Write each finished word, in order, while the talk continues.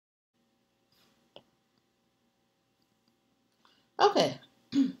Okay,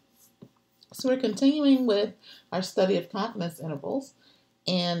 so we're continuing with our study of confidence intervals,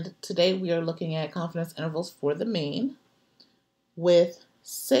 and today we are looking at confidence intervals for the mean with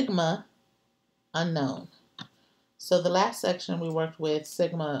sigma unknown. So the last section we worked with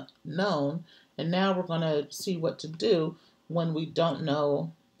sigma known, and now we're going to see what to do when we don't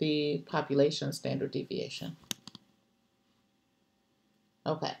know the population standard deviation.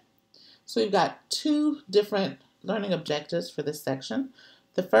 Okay, so we've got two different learning objectives for this section.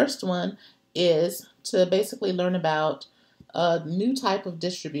 The first one is to basically learn about a new type of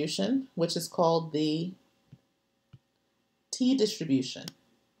distribution, which is called the t-distribution.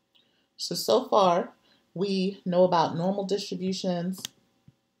 So far, we know about normal distributions,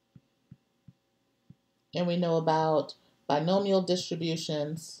 and we know about binomial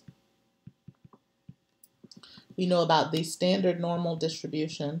distributions. We know about the standard normal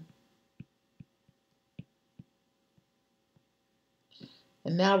distribution.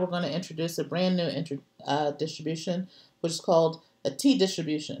 And now we're going to introduce a brand new distribution, which is called a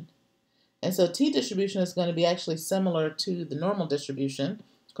t-distribution. And so t-distribution is going to be actually similar to the normal distribution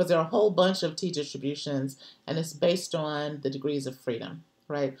because there are a whole bunch of t-distributions, and it's based on the degrees of freedom,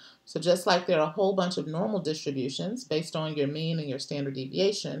 right? So just like there are a whole bunch of normal distributions based on your mean and your standard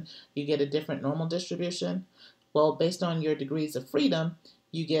deviation, you get a different normal distribution. Well, based on your degrees of freedom,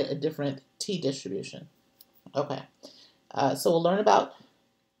 you get a different t-distribution. Okay, so we'll learn about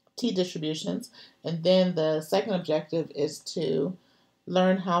t-distributions, and then the second objective is to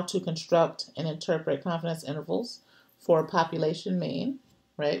learn how to construct and interpret confidence intervals for population mean,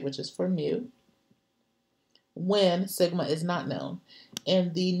 right, which is for mu, when sigma is not known.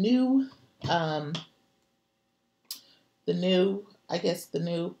 And the new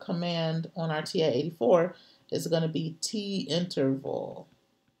command on our TI-84 is going to be t-interval.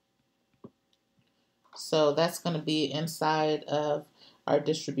 So that's going to be inside of our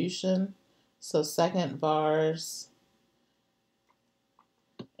distribution. So second vars,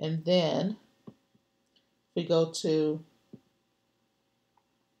 and then we go to,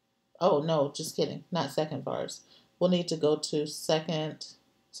 oh no, just kidding, not second vars. We'll need to go to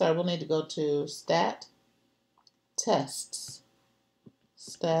we'll need to go to stat tests,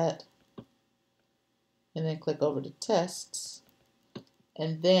 stat, and then click over to tests,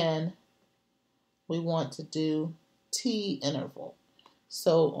 and then we want to do t-interval.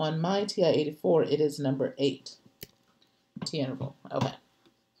 So on my TI-84, it is number 8, t-interval. Okay.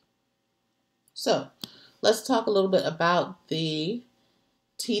 So let's talk a little bit about the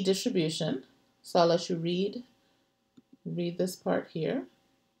t-distribution. So I'll let you read this part here.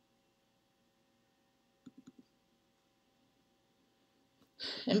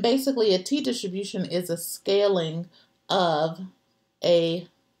 And basically, a t-distribution is a scaling of a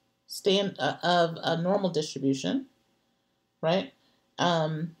normal distribution, right?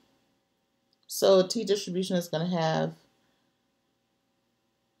 So t-distribution is going to have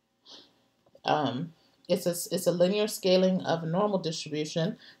it's a linear scaling of a normal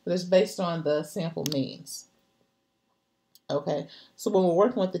distribution, but it's based on the sample means. Okay, so when we're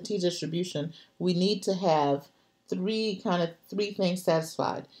working with the t-distribution, we need to have three things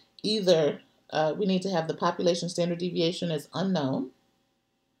satisfied. Either we need to have the population standard deviation is unknown,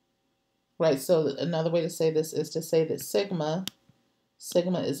 right? So another way to say this is to say that sigma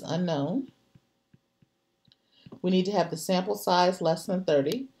is unknown. We need to have the sample size less than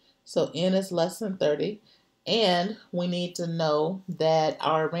 30. So n is less than 30, and we need to know that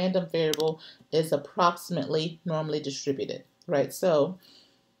our random variable is approximately normally distributed, right? So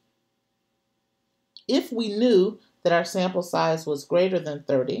if we knew that our sample size was greater than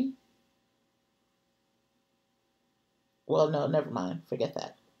 30, well, no, never mind, forget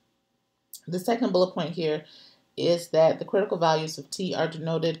that. The second bullet point here is that the critical values of t are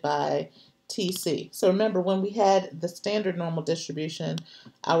denoted by TC. So remember, when we had the standard normal distribution,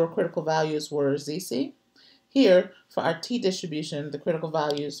 our critical values were ZC. Here, for our t-distribution, the critical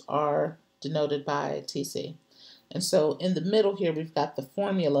values are denoted by TC. And so in the middle here, we've got the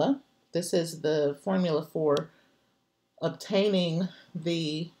formula. This is the formula for obtaining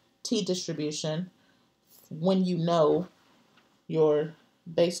the t-distribution when you know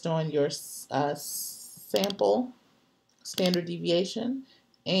based on your sample standard deviation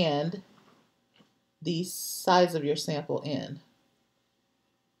and the size of your sample n.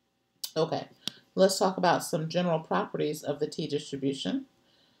 Okay, let's talk about some general properties of the t-distribution.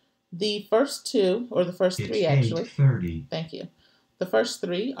 The first two, or the first three actually, 8:30. Thank you. The first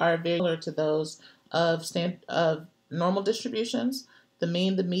three are very similar to those of normal distributions. The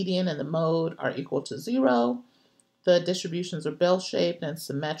mean, the median, and the mode are equal to 0. The distributions are bell-shaped and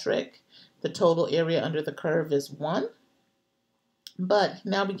symmetric. The total area under the curve is 1. But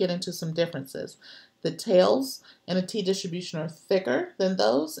now we get into some differences. The tails in a t-distribution are thicker than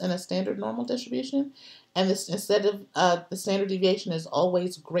those in a standard normal distribution, and this, instead of the standard deviation is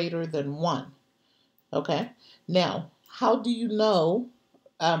always greater than 1. Okay, now how do you know,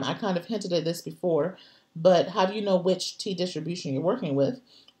 I kind of hinted at this before, but how do you know which t-distribution you're working with?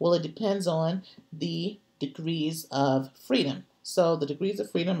 Well, it depends on the degrees of freedom. So the degrees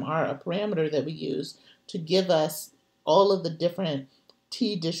of freedom are a parameter that we use to give us all of the different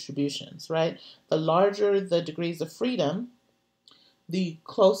t-distributions, right? The larger the degrees of freedom, the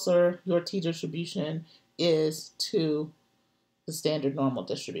closer your t-distribution is to the standard normal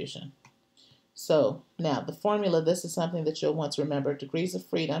distribution. So now the formula, this is something that you'll want to remember. Degrees of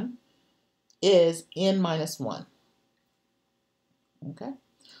freedom is n minus 1. Okay,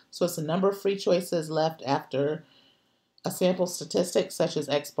 so it's the number of free choices left after a sample statistic such as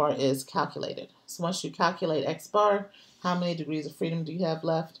x bar is calculated. So once you calculate x bar, how many degrees of freedom do you have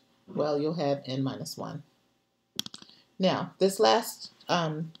left? Well, you'll have n minus 1. Now, this last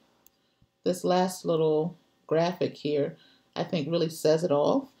little graphic here, I think really says it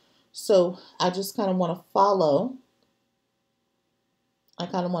all. So I just kind of want to follow.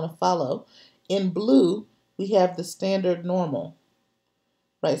 In blue, we have the standard normal,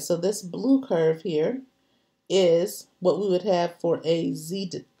 right? So this blue curve here is what we would have for the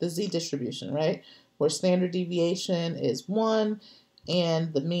z distribution, right? Where standard deviation is 1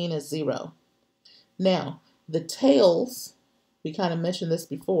 and the mean is 0. Now, the tails, we kind of mentioned this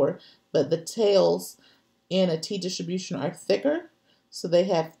before, but the tails in a t-distribution are thicker. So they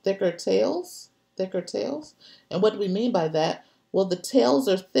have thicker tails. And what do we mean by that? Well, the tails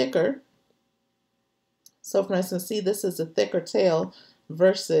are thicker. So for instance, see, this is a thicker tail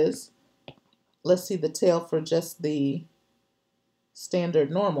versus, let's see the tail for just the standard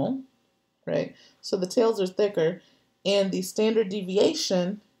normal, right? So the tails are thicker and the standard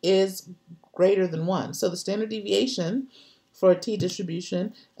deviation is greater than 1. So the standard deviation for a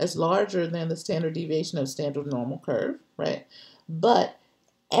t-distribution is larger than the standard deviation of standard normal curve, right? But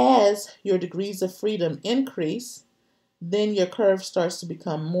as your degrees of freedom increase, then your curve starts to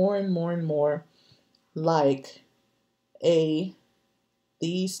become more and more and more like the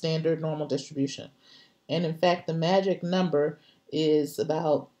standard normal distribution. And in fact, the magic number is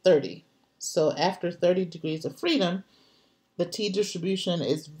about 30. So after 30 degrees of freedom, the t-distribution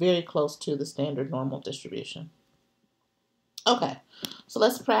is very close to the standard normal distribution. Okay, so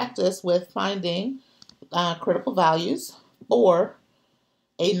let's practice with finding critical values for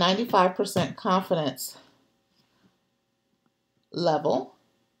a 95% confidence level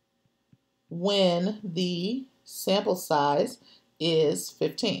when the sample size is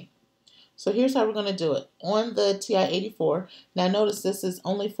 15. So here's how we're going to do it. On the TI-84, now notice this is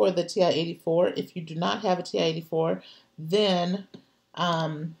only for the TI-84. If you do not have a TI-84, then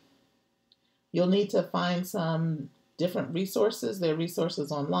you'll need to find some different resources. There are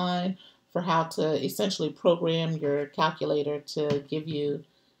resources online for how to essentially program your calculator to give you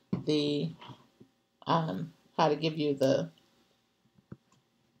the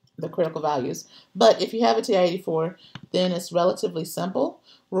the critical values. But if you have a TI-84, then it's relatively simple.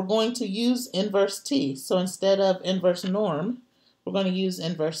 We're going to use inverse t. So instead of inverse norm, we're going to use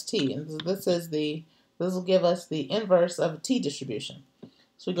inverse t. And this will give us the inverse of a t distribution.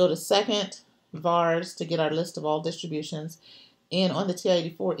 So we go to second vars to get our list of all distributions. And on the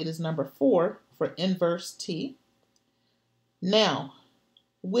TI-84, it is number 4 for inverse t. Now,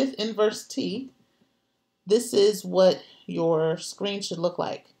 with inverse t, this is what your screen should look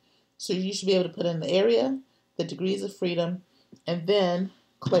like. So you should be able to put in the area, the degrees of freedom, and then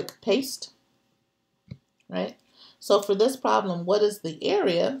click paste, right? So for this problem, what is the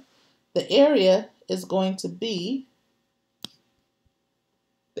area? The area is going to be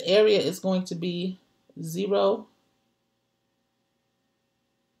 0.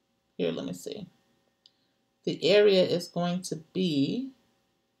 Here, let me see. The area is going to be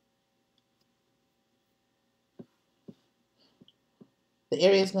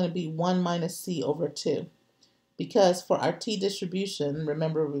 1 minus c over 2. Because for our t distribution,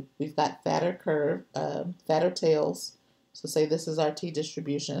 remember we've got fatter tails. So say this is our t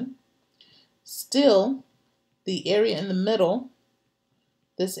distribution. Still, the area in the middle,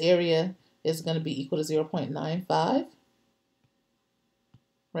 this area is going to be equal to 0.95,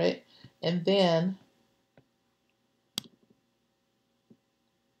 right? And then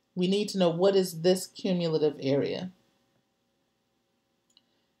we need to know what is this cumulative area.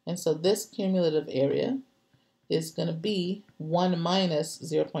 And so this cumulative area is going to be 1 minus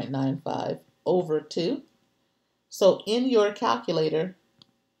 0.95 over 2. So in your calculator,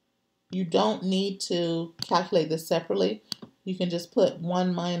 you don't need to calculate this separately. you can just put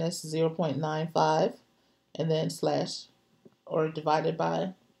 1 minus 0.95 and then slash or divided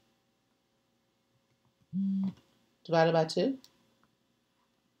by 2.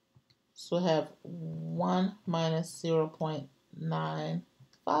 So we'll have 1 minus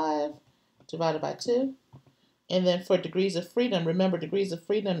 0.95 divided by 2. And then for degrees of freedom, remember degrees of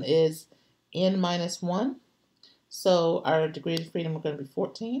freedom is n minus 1. So our degrees of freedom are going to be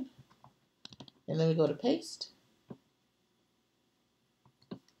 14. And then we go to paste.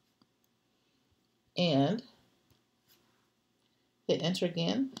 And hit enter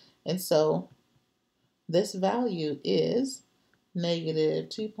again. And so this value is negative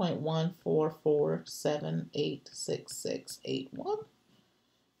 2.1447866681.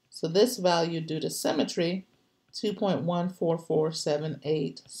 So this value, due to symmetry,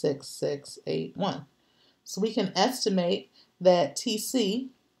 2.1447866681. So we can estimate that TC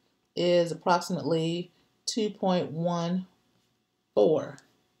is approximately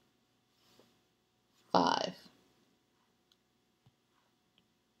 2.145.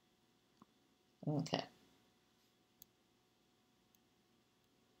 Okay.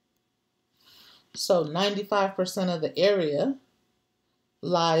 So 95% of the area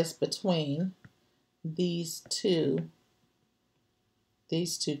lies between these two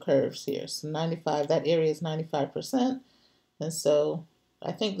curves here. So 95, that area is 95%. And so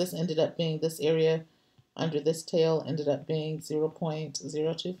I think this ended up being, this area under this tail ended up being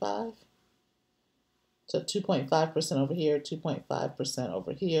 0.025. So 2.5% over here, 2.5%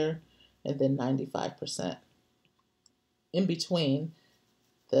 over here, and then 95% in between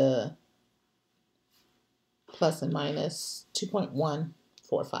the plus and minus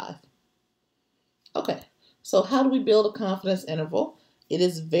 2.145. Okay, so how do we build a confidence interval? It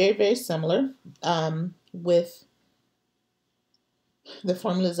is very, very similar with the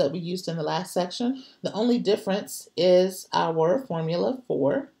formulas that we used in the last section. The only difference is our formula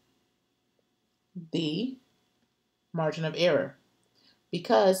for the margin of error.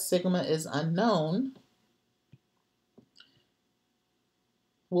 Because sigma is unknown,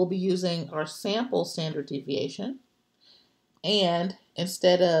 we'll be using our sample standard deviation, and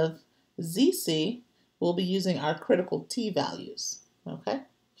instead of ZC, we'll be using our critical T values, okay?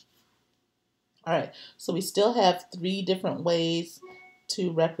 All right, so we still have 3 different ways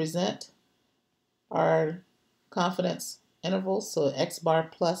to represent our confidence intervals, so X bar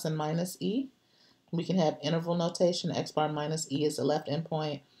plus and minus E. We can have interval notation, X bar minus E is the left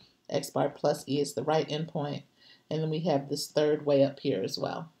endpoint, X bar plus E is the right endpoint, and then we have this third way up here as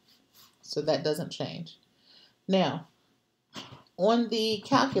well. So that doesn't change. Now, on the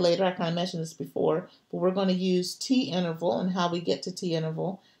calculator, I kind of mentioned this before, but we're going to use T interval, and how we get to T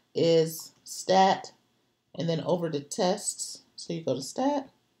interval is stat and then over to tests. So you go to stat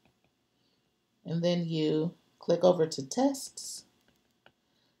and then you click over to tests.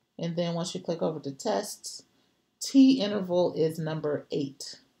 And then once you click over to tests, T interval is number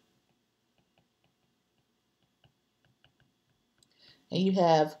 8. And you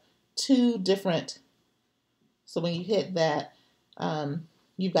have 2 different, so when you hit that,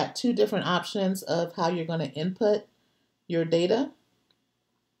 you've got 2 different options of how you're going to input your data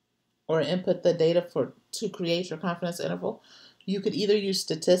or input the data to create your confidence interval. You could either use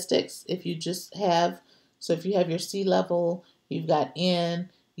statistics if you just have, so if you have your C level, you've got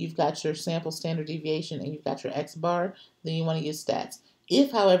N, you've got your sample standard deviation, and you've got your X bar, then you want to use stats.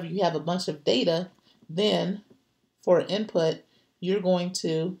 If, however, you have a bunch of data, then for input, you're going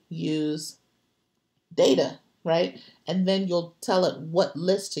to use data, right? And then you'll tell it what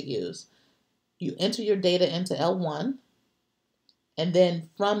list to use. You enter your data into L1, and then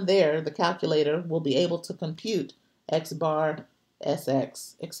from there, the calculator will be able to compute X bar,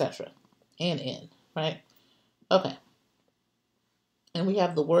 SX, etc., and N, right? Okay. And we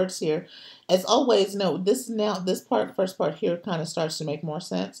have the words here. As always, note this first part here kind of starts to make more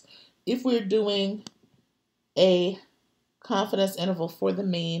sense. If we're doing a confidence interval for the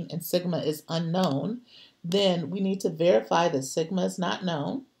mean and sigma is unknown, then we need to verify that sigma is not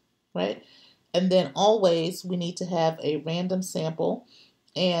known, right? And then always we need to have a random sample,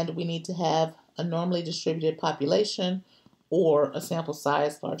 and we need to have a normally distributed population or a sample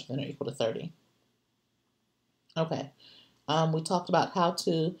size larger than or equal to 30. Okay. We talked about how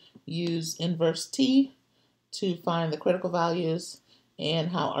to use inverse T to find the critical values,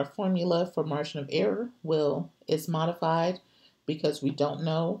 and how our formula for margin of error is modified because we don't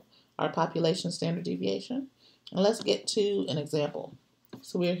know our population standard deviation. And let's get to an example.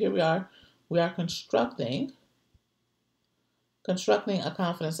 So here we are constructing a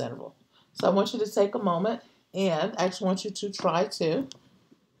confidence interval. So I want you to take a moment, and I actually want you to try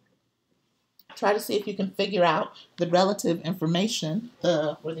try to see if you can figure out the relative information,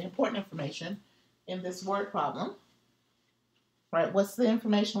 or the important information in this word problem. Right? What's the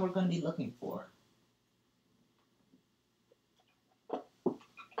information we're going to be looking for?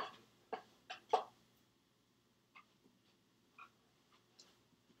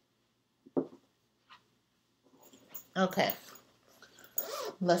 Okay,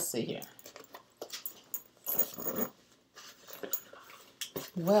 let's see here.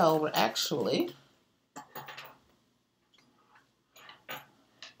 Well, we're actually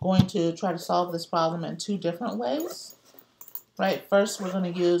going to try to solve this problem in two different ways. Right, first we're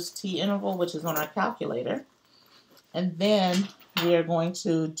going to use t-interval, which is on our calculator, and then we are going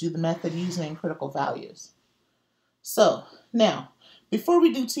to do the method using critical values. So now, before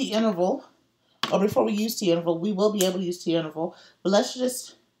we do t-interval, or before we use t-interval, we will be able to use t-interval, but let's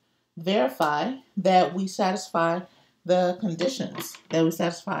just verify that we satisfy the conditions, that we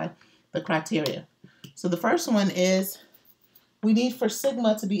satisfy the criteria. So the first one is we need for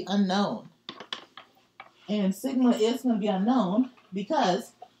sigma to be unknown. And sigma is going to be unknown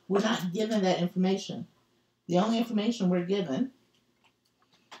because we're not given that information. The only information we're given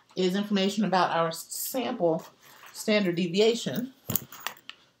is information about our sample standard deviation.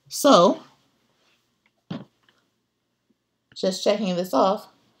 So, just checking this off,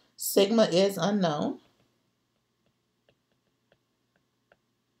 sigma is unknown.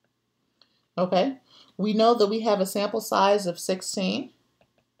 Okay, we know that we have a sample size of 16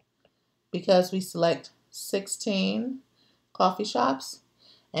 because we select 16 coffee shops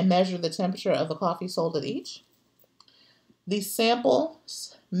and measure the temperature of the coffee sold at each. The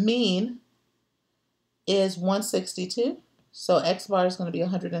sample's mean is 162, so X bar is going to be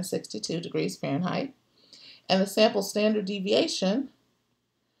 162 degrees Fahrenheit. And the sample standard deviation,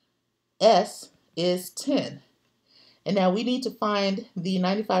 S, is 10. And now we need to find the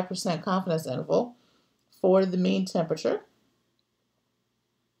 95% confidence interval for the mean temperature.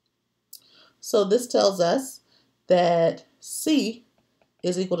 So this tells us that C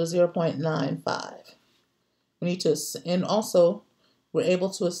is equal to 0.95. We need to, and also we're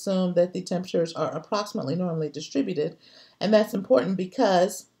able to assume that the temperatures are approximately normally distributed. And that's important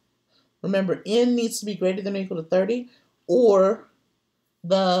because, remember, N needs to be greater than or equal to 30, or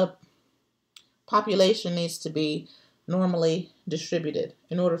the population needs to be normally distributed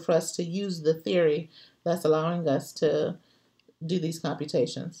in order for us to use the theory that's allowing us to do these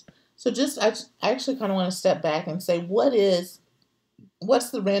computations. So I actually kind of want to step back and say, what's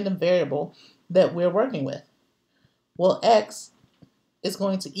the random variable that we're working with? Well, X is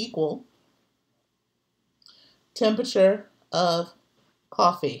going to equal temperature of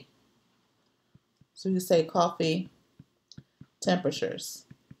coffee. So we say coffee temperatures.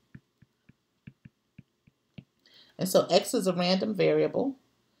 And so X is a random variable.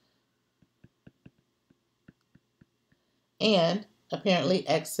 And apparently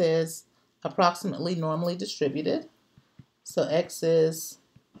X is approximately normally distributed. So X is,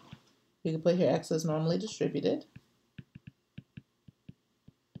 you can put here X is normally distributed.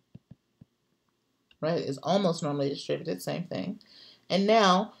 Right, is almost normally distributed, same thing. And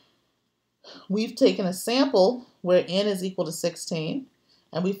now we've taken a sample where N is equal to 16,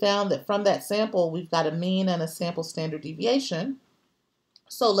 and we found that from that sample we've got a mean and a sample standard deviation.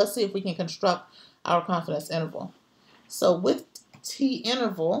 So let's see if we can construct our confidence interval. So with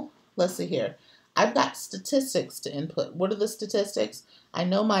t-interval, let's see here. I've got statistics to input. What are the statistics? I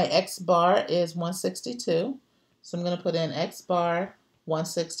know my X bar is 162, so I'm going to put in X bar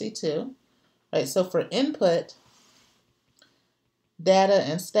 162. Right, so for input, data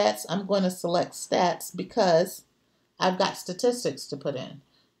and stats, I'm going to select stats because I've got statistics to put in.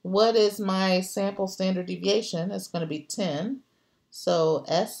 What is my sample standard deviation? It's going to be 10. So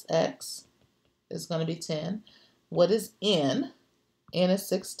SX is going to be 10. What is N? N is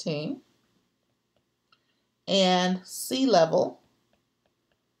 16. And C level,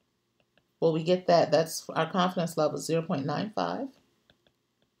 well, we get that. That's our confidence level, 0.95.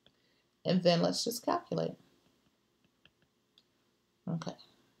 And then let's just calculate. Okay.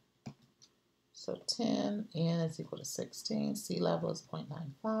 So 10, N is equal to 16, C level is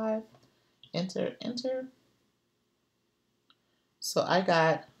 0.95. Enter, enter. So I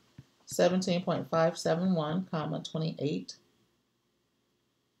got 17.571, comma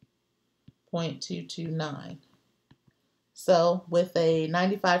 28.229. So with a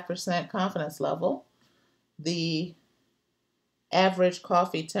 95% confidence level, the average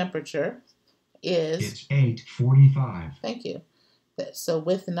coffee temperature is... It's 8:45. Thank you. So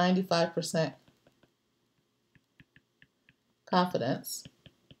with 95% confidence,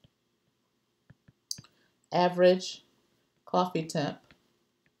 average coffee temp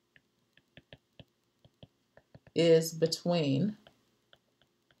is between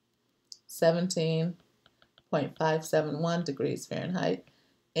 17.571 degrees Fahrenheit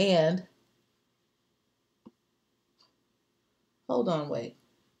and, hold on, wait.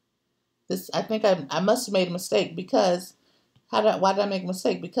 This, I think I must have made a mistake because, why did I make a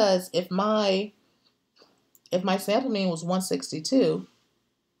mistake? Because if my sample mean was 162,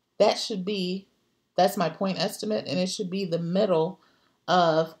 that's my point estimate, and it should be the middle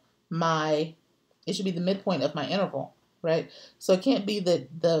of it should be the midpoint of my interval, right? So it can't be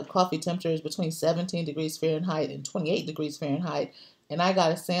that the coffee temperature is between 17 degrees Fahrenheit and 28 degrees Fahrenheit, and I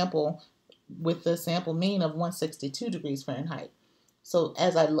got a sample with the sample mean of 162 degrees Fahrenheit. So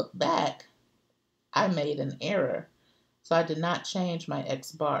as I look back, I made an error. So I did not change my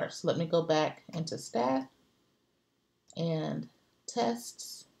X bar. So let me go back into stat and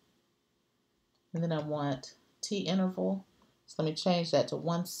tests. And then I want T interval. So let me change that to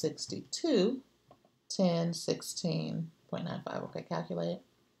 162, 10, 16.95. Okay, calculate.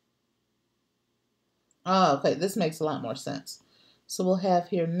 Oh, okay, this makes a lot more sense. So we'll have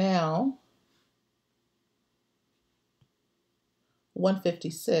here now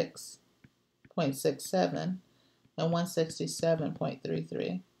 156.67 and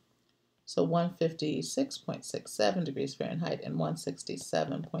 167.33. So 156.67 degrees Fahrenheit and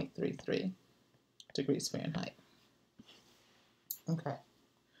 167.33 degrees Fahrenheit. Okay,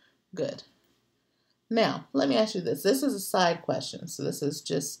 good. Now, let me ask you this. This is a side question. So this is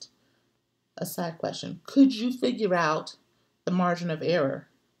just a side question. Could you figure out the margin of error?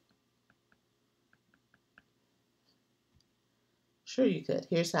 Sure you could.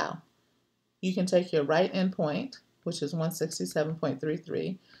 Here's how. You can take your right endpoint, which is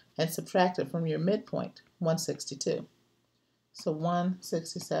 167.33, and subtract it from your midpoint, 162. So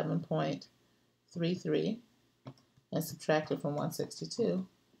 167.33 and subtract it from 162.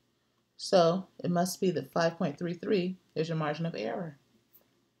 So it must be that 5.33 is your margin of error.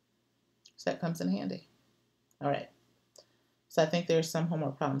 So that comes in handy. All right. So I think there's some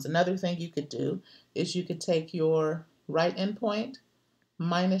homework problems. Another thing you could do is you could take your right endpoint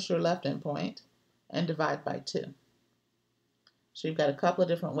minus your left endpoint and divide by 2. So you've got a couple of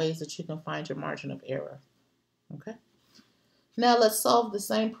different ways that you can find your margin of error. Okay. Now let's solve the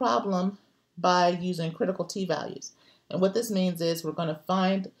same problem by using critical t-values. And what this means is we're going to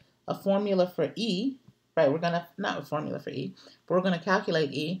find a formula for E, right? We're going to, not a formula for E, but we're going to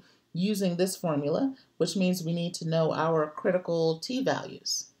calculate E using this formula, which means we need to know our critical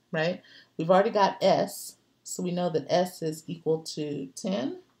t-values, right? We've already got S, so we know that S is equal to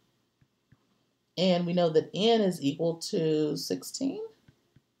 10, and we know that N is equal to 16.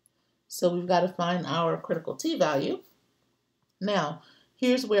 So we've got to find our critical t-value. Now,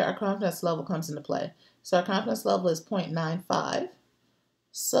 here's where our confidence level comes into play. So our confidence level is 0.95.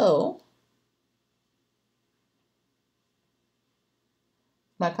 So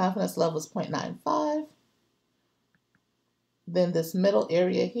my confidence level is 0.95. Then this middle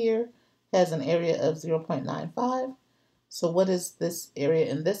area here has an area of 0.95. So what is this area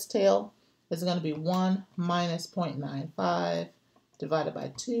in this tail? It's going to be 1 minus 0.95 divided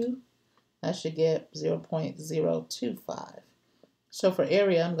by 2. I should get 0.025. So for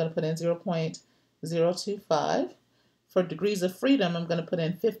area, I'm going to put in 0.025. For degrees of freedom, I'm going to put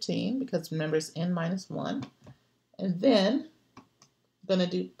in 15 because remember it's n minus 1. And then I'm going to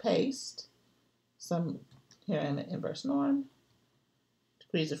do paste. So here I am at inverse norm.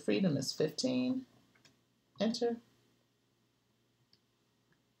 Degrees of freedom is 15. Enter.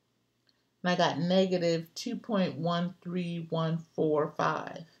 And I got negative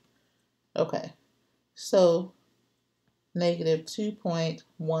 2.13145. Okay, so negative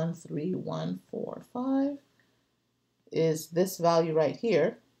 2.13145 is this value right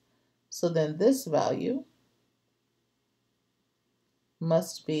here. So then this value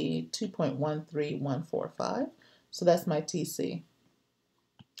must be 2.13145. So that's my TC.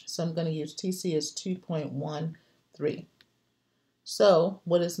 So I'm going to use TC as 2.13. So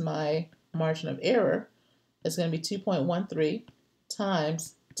what is my margin of error? It's going to be 2.13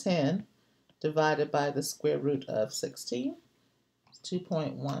 times 10 divided by the square root of 16.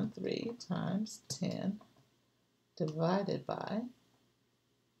 2.13 times 10 divided by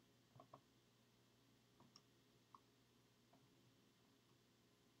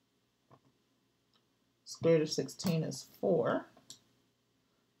square root of 16 is 4.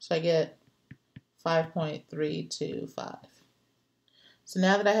 So I get 5.325. So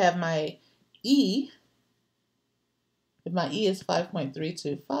now that I have my E, if my E is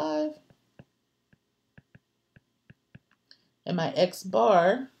 5.325, and my X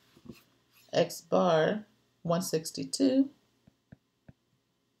bar 162.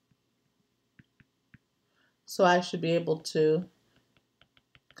 So I should be able to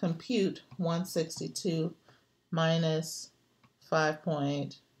compute 162 minus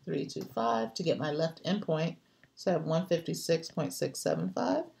 5.325 to get my left endpoint. So I have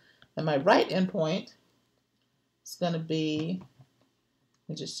 156.675. And my right endpoint is going to be, let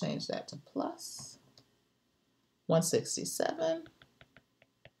me just change that to plus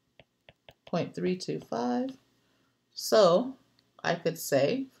 167.325. So I could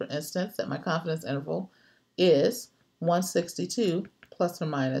say, for instance, that my confidence interval is 162 plus or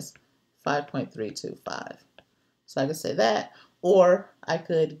minus 5.325. So I could say that, or I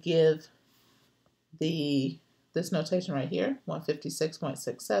could give this notation right here,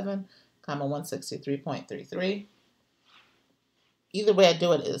 156.67, comma 163.33. Either way I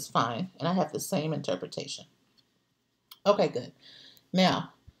do it is fine, and I have the same interpretation. Okay, good.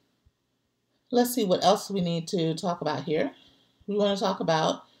 Now, let's see what else we need to talk about here. We want to talk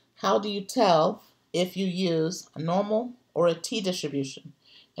about how do you tell if you use a normal or a t-distribution.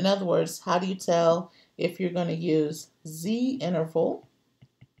 In other words, how do you tell if you're going to use z-interval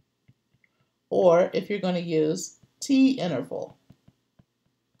or if you're going to use t-interval.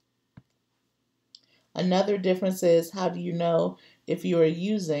 Another difference is how do you know if you are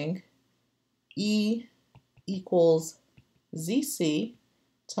using E equals ZC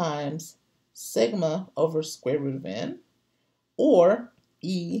times sigma over square root of n, or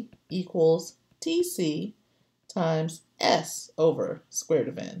E equals TC times S over square root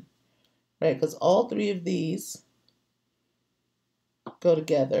of n, right? Because all three of these go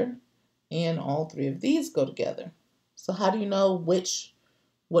together and all three of these go together. So how do you know what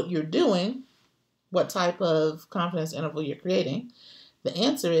you're doing, what type of confidence interval you're creating? The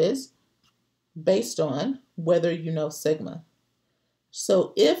answer is based on whether you know sigma.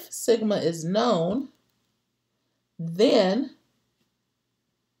 So if sigma is known, then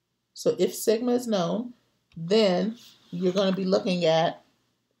you're going to be looking at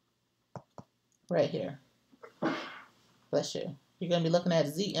right here. Bless you. You're going to be looking at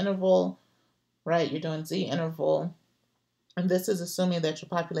z-interval, right? You're doing z-interval. And this is assuming that your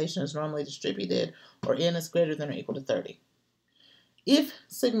population is normally distributed or n is greater than or equal to 30. If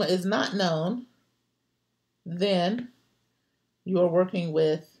sigma is not known, then you are working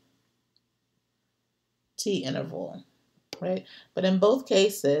with t-interval, right? But in both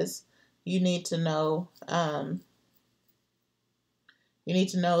cases, you need to know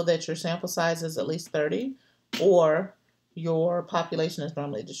that your sample size is at least 30 or your population is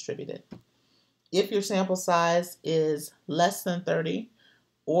normally distributed. If your sample size is less than 30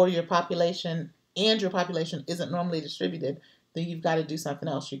 or your population isn't normally distributed, then you've got to do something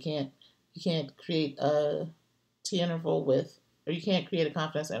else. You can't create a t-interval or you can't create a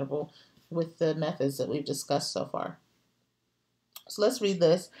confidence interval with the methods that we've discussed so far. So let's read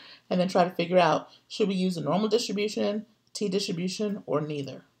this and then try to figure out, should we use a normal distribution, t-distribution, or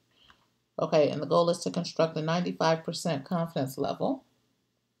neither? Okay, and the goal is to construct a 95% confidence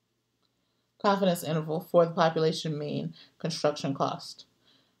interval for the population mean construction cost.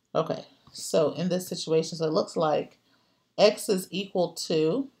 Okay, so in this situation, so it looks like x is equal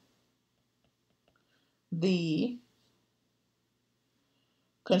to the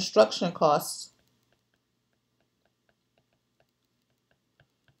construction costs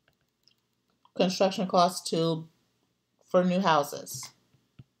for new houses.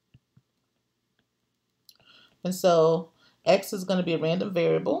 And so x is going to be a random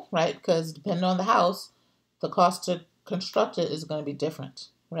variable, right? Because depending on the house, the cost to construct it is going to be different,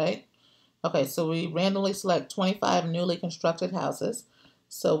 right? Okay, so we randomly select 25 newly constructed houses.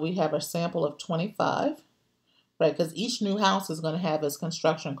 So we have a sample of 25, right? Because each new house is going to have its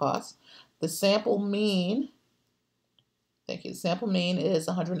construction cost. The sample mean, sample mean is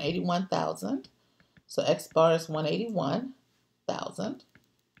 181,000. So X bar is 181,000.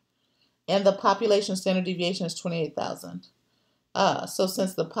 And the population standard deviation is 28,000. So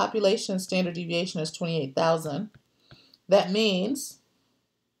since the population standard deviation is 28,000, that means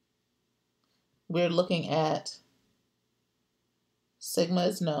we're looking at sigma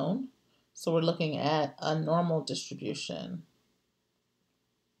is known. So we're looking at a normal distribution.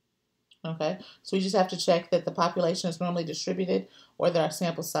 Okay, so we just have to check that the population is normally distributed or that our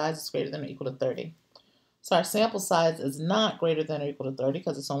sample size is greater than or equal to 30. So our sample size is not greater than or equal to 30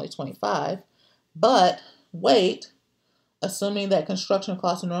 because it's only 25. But wait, assuming that construction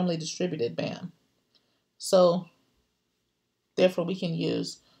costs are normally distributed, bam. So therefore we can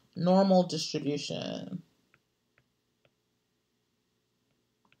use normal distribution.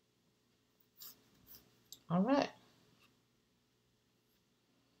 All right.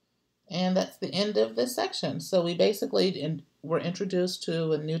 And that's the end of this section. So we basically were introduced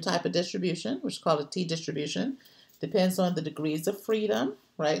to a new type of distribution, which is called a t-distribution. Depends on the degrees of freedom,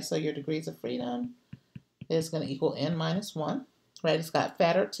 right? So your degrees of freedom is going to equal n minus 1, right? It's got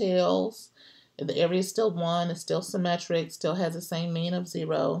fatter tails. The area is still 1. It's still symmetric, still has the same mean of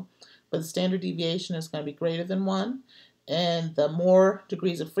 0. But the standard deviation is going to be greater than 1. And the more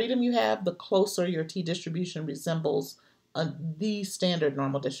degrees of freedom you have, the closer your t-distribution resembles the standard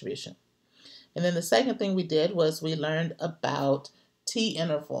normal distribution. And then the second thing we did was we learned about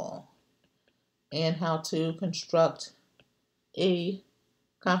t-interval and how to construct a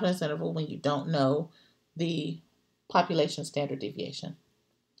confidence interval when you don't know the population standard deviation.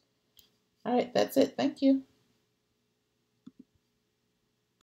 All right, that's it. Thank you.